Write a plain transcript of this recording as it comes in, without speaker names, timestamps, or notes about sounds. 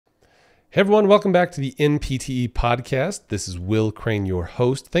Hey everyone, welcome back to the NPTE podcast. This is Will Crane, your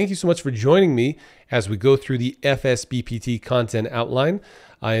host. Thank you so much for joining me as we go through the FSBPT content outline.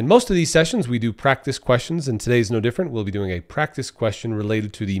 In most of these sessions, we do practice questions, and today's no different. We'll be doing a practice question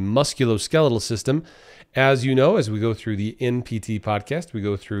related to the musculoskeletal system. As you know, as we go through the NPTE podcast, we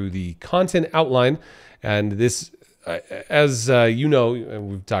go through the content outline, and this as you know, and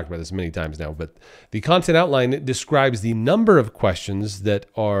we've talked about this many times now, but the content outline describes the number of questions that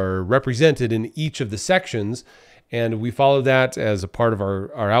are represented in each of the sections, and we follow that as a part of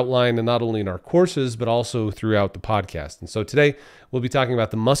our outline, and not only in our courses, but also throughout the podcast. And so today, we'll be talking about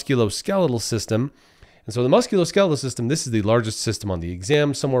the musculoskeletal system. And so the musculoskeletal system, this is the largest system on the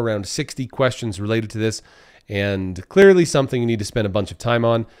exam, somewhere around 60 questions related to this, and clearly something you need to spend a bunch of time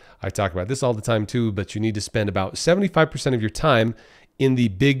on. I talk about this all the time too, but you need to spend about 75% of your time in the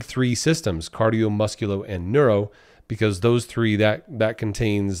big three systems, cardio, musculo, and neuro, because those three, that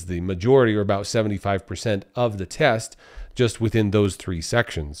contains the majority, or about 75% of the test, just within those three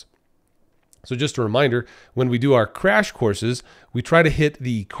sections. So just a reminder, when we do our crash courses, we try to hit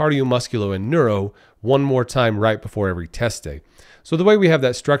the cardio, musculo, and neuro one more time right before every test day. So the way we have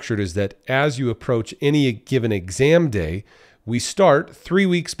that structured is that as you approach any given exam day, we start 3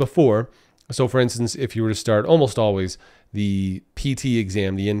 weeks before. So for instance, if you were to start, almost always, the PT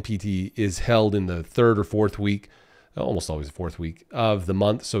exam, the NPTE, is held in the third or fourth week, almost always the fourth week of the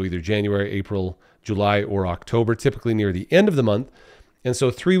month. So either January, April, July, or October, typically near the end of the month. And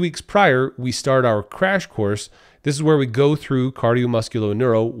so 3 weeks prior, we start our crash course. This is where we go through cardio, musculo, and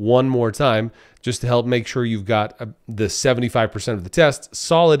neuro one more time, just to help make sure you've got the 75% of the test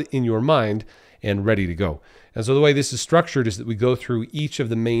solid in your mind and ready to go. And so the way this is structured is that we go through each of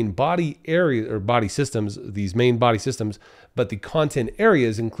the main body area or body systems, these main body systems, but the content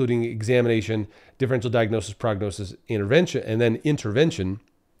areas, including examination, differential diagnosis, prognosis, intervention, and then intervention.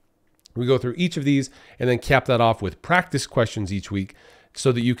 We go through each of these and then cap that off with practice questions each week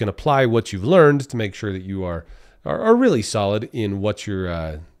so that you can apply what you've learned to make sure that you are really solid in what you're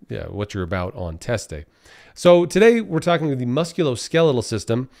about on test day. So today we're talking about the musculoskeletal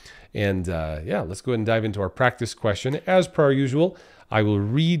system, and let's go ahead and dive into our practice question. As per usual, I will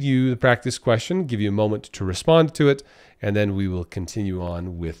read you the practice question, give you a moment to respond to it, and then we will continue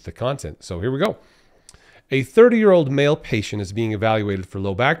on with the content. So here we go. A 30-year-old male patient is being evaluated for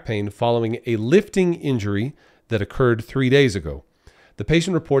low back pain following a lifting injury that occurred 3 days ago. The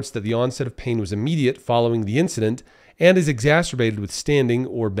patient reports that the onset of pain was immediate following the incident and is exacerbated with standing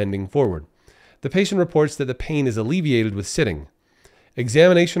or bending forward. The patient reports that the pain is alleviated with sitting.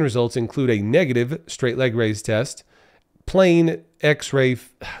 Examination results include a negative straight leg raise test. Plain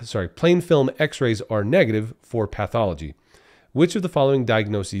film x-rays are negative for pathology. Which of the following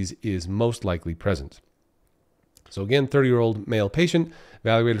diagnoses is most likely present? So again, 30-year-old male patient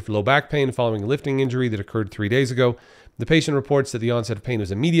evaluated for low back pain following a lifting injury that occurred 3 days ago. The patient reports that the onset of pain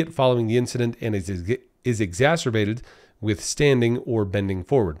was immediate following the incident and is exacerbated with standing or bending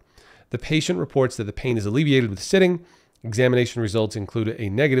forward. The patient reports that the pain is alleviated with sitting. Examination results include a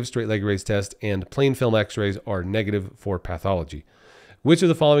negative straight leg raise test, and plain film x-rays are negative for pathology. Which of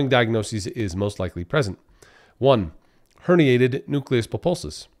the following diagnoses is most likely present? 1. Herniated nucleus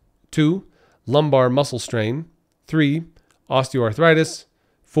pulposus. 2. Lumbar muscle strain. 3. Osteoarthritis.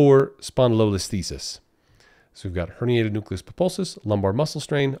 4. Spondylolisthesis. So we've got herniated nucleus pulposus, lumbar muscle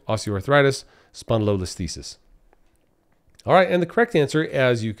strain, osteoarthritis, spondylolisthesis. All right, and the correct answer,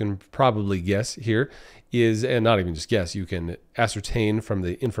 as you can probably guess here, is, and not even just guess, you can ascertain from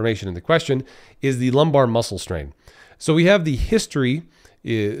the information in the question, is the lumbar muscle strain. So we have the history,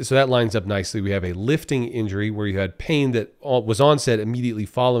 so that lines up nicely. We have a lifting injury where you had pain that was onset immediately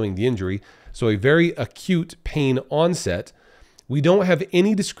following the injury, so a very acute pain onset. We don't have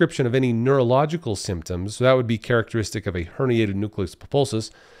any description of any neurological symptoms, so that would be characteristic of a herniated nucleus pulposus.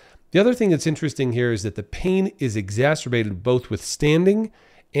 The other thing that's interesting here is that the pain is exacerbated both with standing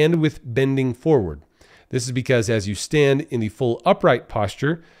and with bending forward. This is because as you stand in the full upright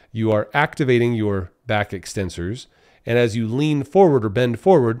posture, you are activating your back extensors, and as you lean forward or bend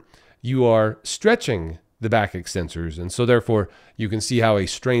forward, you are stretching the back extensors, and so therefore you can see how a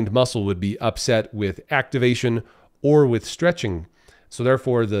strained muscle would be upset with activation or with stretching. So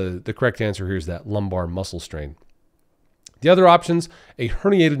therefore, the correct answer here is that lumbar muscle strain. The other options, a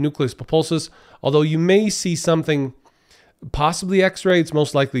herniated nucleus pulposus, although you may see something, possibly x-ray, it's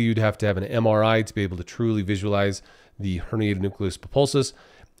most likely you'd have to have an MRI to be able to truly visualize the herniated nucleus pulposus.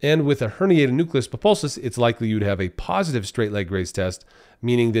 And with a herniated nucleus pulposus, it's likely you'd have a positive straight leg raise test,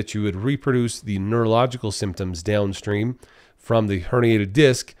 meaning that you would reproduce the neurological symptoms downstream from the herniated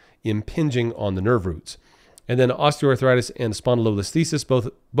disc impinging on the nerve roots. And then osteoarthritis and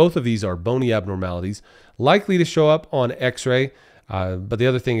spondylolisthesis, both of these are bony abnormalities, likely to show up on X-ray. But the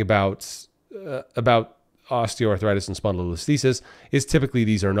other thing about osteoarthritis and spondylolisthesis is typically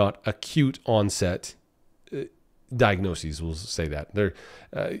these are not acute onset diagnoses. We'll say that.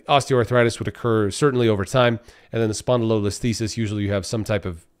 Osteoarthritis would occur certainly over time, and then the spondylolisthesis, usually you have some type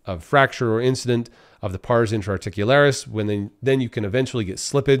of fracture or incident of the pars intra-articularis, then you can eventually get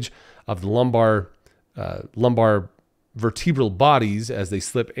slippage of the lumbar vertebral bodies as they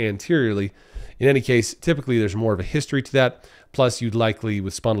slip anteriorly. In any case, typically there's more of a history to that. Plus, you'd likely,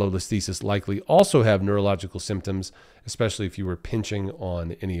 with spondylolisthesis, likely also have neurological symptoms, especially if you were pinching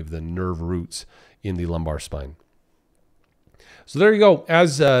on any of the nerve roots in the lumbar spine. So there you go.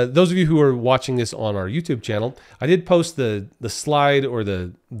 As those of you who are watching this on our YouTube channel, I did post the slide or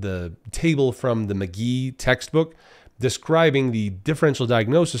the table from the McGee textbook describing the differential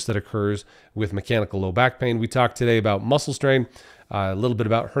diagnosis that occurs with mechanical low back pain. We talked today about muscle strain, a little bit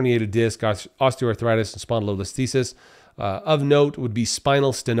about herniated disc, osteoarthritis, and spondylolisthesis. Of note would be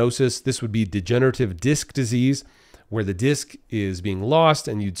spinal stenosis. This would be degenerative disc disease, where the disc is being lost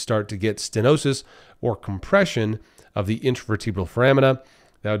and you'd start to get stenosis or compression of the intervertebral foramina.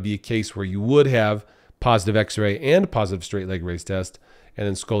 That would be a case where you would have positive X-ray and positive straight leg raise test. And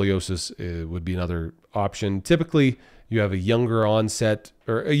then scoliosis would be another option. Typically, you have a younger onset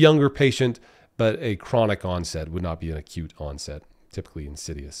or a younger patient, but a chronic onset would not be an acute onset, typically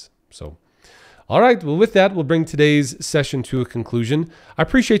insidious. So, all right. Well, with that, we'll bring today's session to a conclusion. I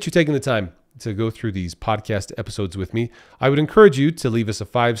appreciate you taking the time to go through these podcast episodes with me. I would encourage you to leave us a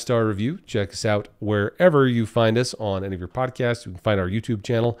 5-star review. Check us out wherever you find us on any of your podcasts. You can find our YouTube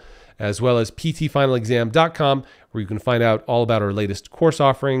channel, as well as ptfinalexam.com, where you can find out all about our latest course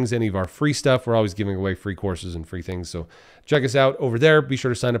offerings, any of our free stuff. We're always giving away free courses and free things. So check us out over there. Be sure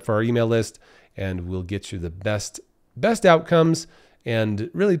to sign up for our email list, and we'll get you the best outcomes and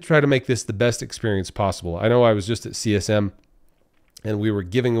really try to make this the best experience possible. I know I was just at CSM, and we were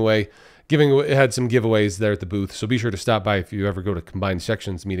had some giveaways there at the booth. So be sure to stop by. If you ever go to combined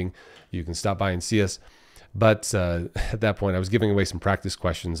sections meeting, you can stop by and see us. But at that point, I was giving away some practice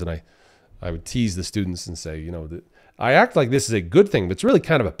questions, and I would tease the students and say, that I act like this is a good thing, but it's really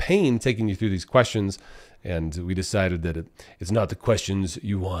kind of a pain taking you through these questions. And we decided that it's not the questions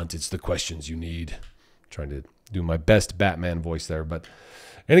you want, it's the questions you need. I'm trying to do my best Batman voice there. But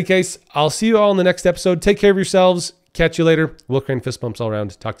in any case, I'll see you all in the next episode. Take care of yourselves. Catch you later. Will Crane fist bumps all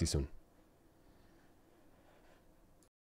around. Talk to you soon.